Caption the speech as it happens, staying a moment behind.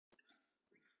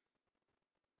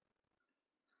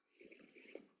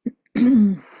All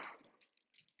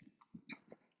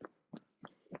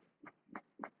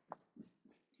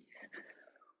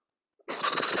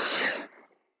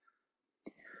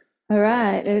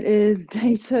right, it is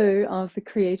day 2 of the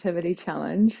creativity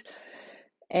challenge,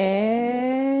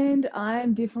 and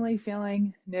I'm definitely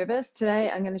feeling nervous.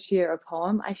 Today, I'm going to share a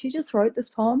poem. I actually just wrote this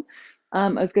poem. I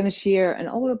was going to share an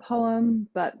older poem,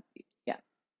 but yeah,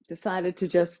 decided to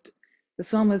this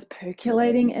one was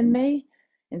percolating in me,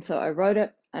 and so I wrote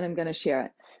it and I'm going to share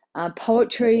it.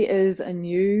 Poetry is a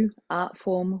new art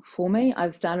form for me.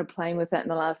 I've started playing with it in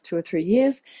the last 2 or 3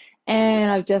 years, and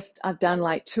I've done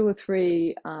like 2 or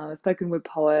 3 spoken word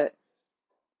poet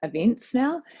events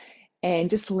now, and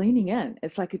just leaning in.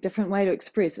 It's like a different way to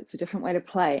express, it's a different way to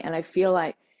play. And I feel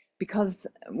like because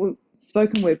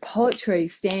spoken word poetry,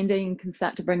 standing can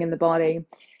start to bring in the body.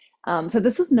 So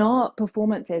this is not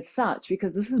performance as such,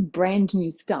 because this is brand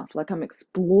new stuff. Like, I'm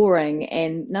exploring,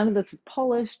 and none of this is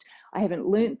polished. I haven't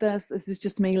learnt this. This is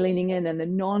just me leaning in and the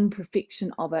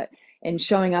non-perfection of it, and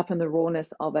showing up in the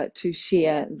rawness of it to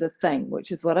share the thing,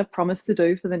 which is what I've promised to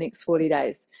do for the next 40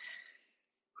 days.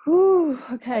 Whew,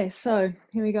 okay, so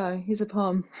here we go. Here's a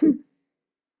poem.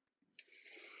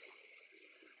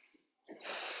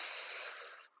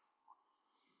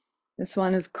 This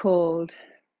one is called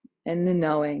In the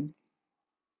Knowing.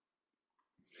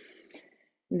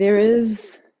 There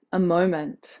is a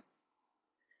moment,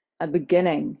 a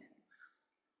beginning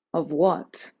of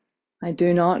what I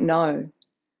do not know,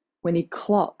 when he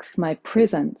clocks my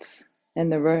presence in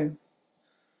the room.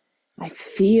 I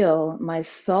feel my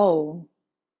soul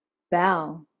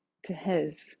bow to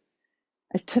his,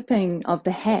 a tipping of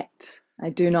the hat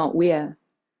I do not wear,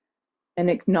 an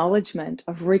acknowledgement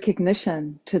of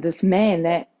recognition to this man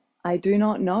that I do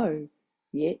not know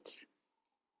yet.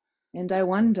 And I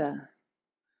wonder,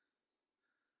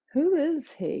 who is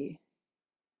he?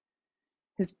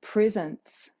 His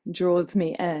presence draws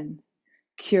me in,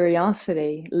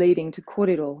 curiosity leading to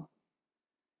kōrero,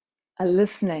 a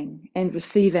listening and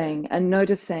receiving, a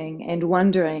noticing and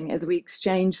wondering as we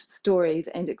exchange stories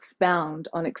and expound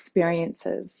on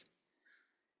experiences.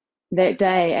 That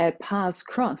day our paths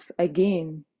cross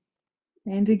again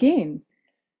and again.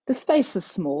 The space is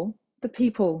small, the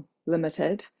people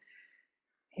limited.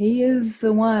 He is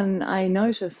the one I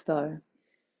notice, though.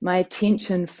 My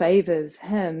attention favors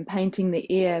him, painting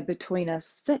the air between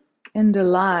us thick and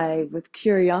alive with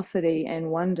curiosity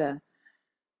and wonder.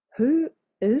 Who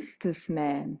is this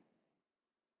man?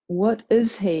 What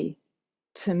is he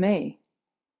to me?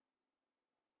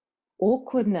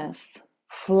 Awkwardness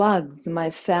floods my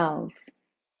cells,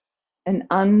 an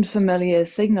unfamiliar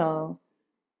signal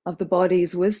of the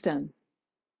body's wisdom.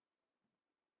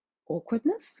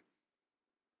 Awkwardness?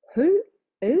 Who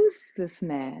is this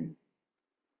man?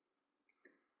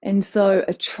 And so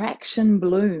attraction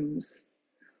blooms,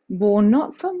 born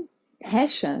not from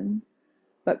passion,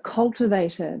 but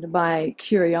cultivated by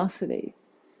curiosity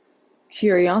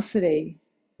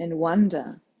and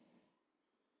wonder.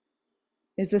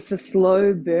 Is this a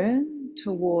slow burn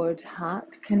toward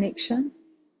heart connection,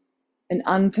 an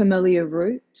unfamiliar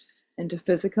route into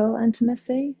physical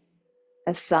intimacy,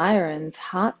 a siren's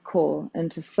heart call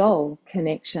into soul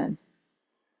connection,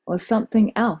 or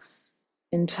something else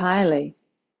entirely?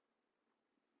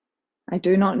 I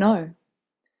do not know.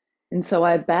 And so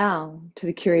I bow to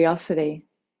the curiosity,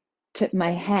 tip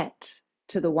my hat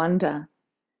to the wonder,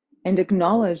 and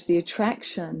acknowledge the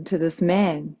attraction to this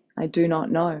man I do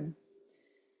not know.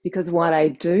 Because what I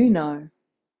do know,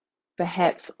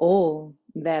 perhaps all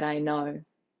that I know,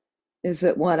 is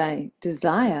that what I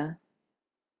desire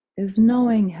is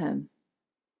knowing him.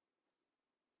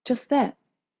 Just that,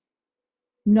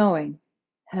 knowing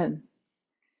him.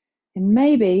 And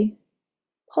maybe,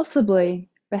 possibly,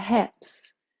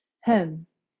 perhaps, him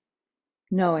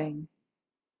knowing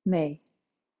me.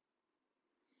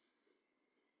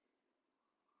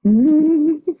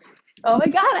 Oh my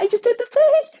God, I just did the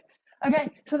thing.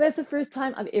 Okay, so that's the first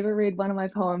time I've ever read one of my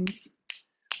poems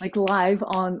like live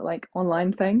on like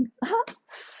online thing.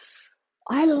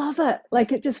 I love it.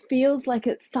 Like, it just feels like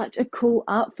it's such a cool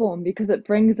art form because it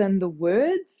brings in the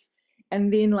words,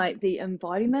 and then like the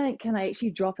embodiment can I actually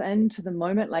drop into the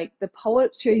moment. Like, the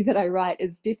poetry that I write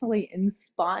is definitely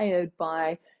inspired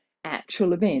by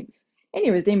actual events.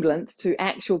 Any resemblance to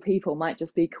actual people might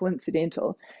just be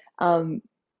coincidental. Um,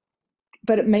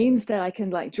 but it means that I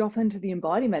can like drop into the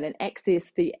embodiment and access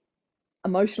the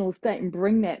emotional state and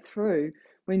bring that through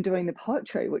when doing the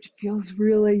poetry, which feels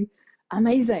really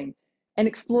amazing and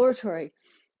exploratory.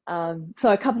 So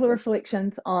a couple of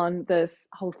reflections on this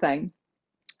whole thing.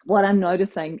 What I'm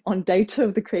noticing on day 2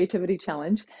 of the creativity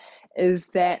challenge is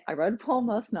that I wrote a poem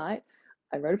last night.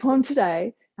 I wrote a poem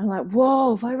today. And I'm like,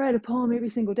 whoa, if I write a poem every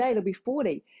single day, there'll be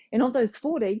 40. And of those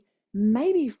 40,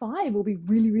 maybe five will be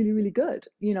really, really, really good.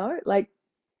 Like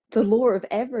the law of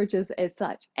averages as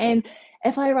such. And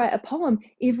if I write a poem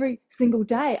every single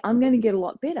day, I'm going to get a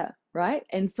lot better, right?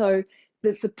 And so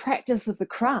it's the practice of the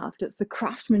craft. It's the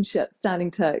craftsmanship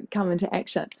starting to come into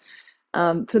action.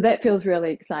 So that feels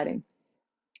really exciting.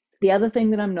 The other thing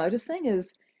that I'm noticing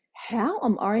is how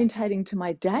I'm orientating to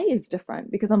my day is different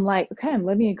because I'm like, okay, I'm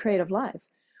living a creative life.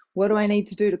 What do I need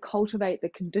to do to cultivate the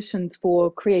conditions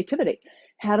for creativity?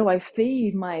 How do I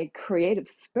feed my creative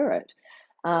spirit?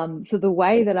 So the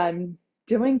way that I'm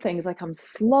doing things, like I'm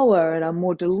slower and I'm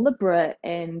more deliberate,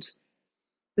 and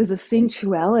there's a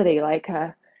sensuality, like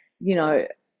you know,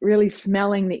 really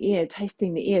smelling the air,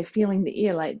 tasting the air, feeling the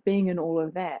air, like being in all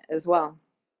of that as well.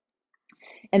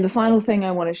 And the final thing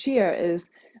I want to share is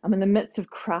I'm in the midst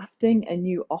of crafting a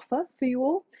new offer for you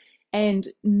all. And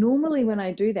normally when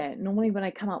I do that, normally when I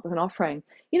come up with an offering,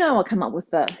 I'll come up with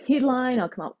the headline, I'll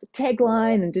come up with the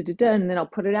tagline and and then I'll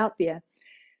put it out there.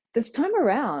 This time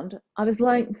around, I was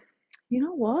like, you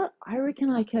know what? I reckon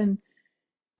I can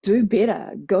do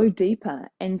better, go deeper.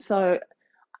 And so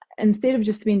instead of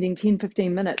just spending 10,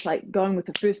 15 minutes, like going with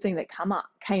the first thing that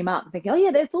came up, thinking, oh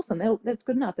yeah, that's awesome. That's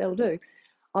good enough. That'll do.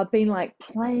 I've been like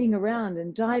playing around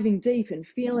and diving deep and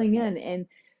feeling in and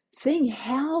seeing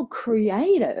how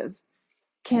creative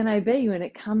can I be when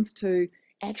it comes to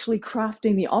actually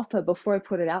crafting the offer before I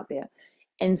put it out there.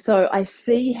 And so I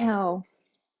see how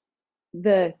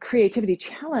the creativity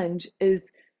challenge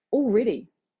is already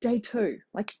day two,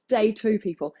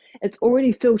 people. It's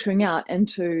already filtering out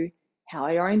into how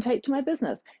I orientate to my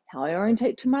business, how I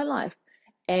orientate to my life.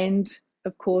 And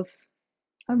of course,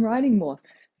 I'm writing more.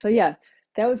 So yeah,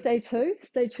 that was day two.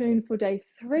 Stay tuned for day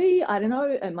three. I don't know,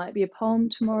 it might be a poem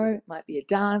tomorrow, it might be a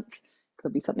dance,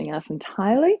 could be something else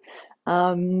entirely.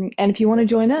 And if you want to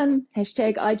join in,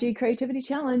 hashtag IG Creativity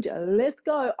Challenge, let's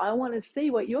go. I want to see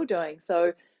what you're doing.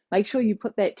 So make sure you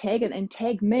put that tag in and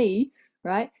tag me,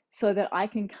 right? So that I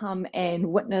can come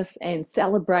and witness and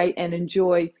celebrate and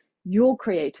enjoy your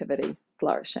creativity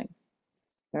flourishing.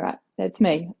 All right, that's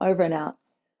me. Over and out.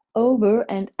 Over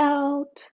and out.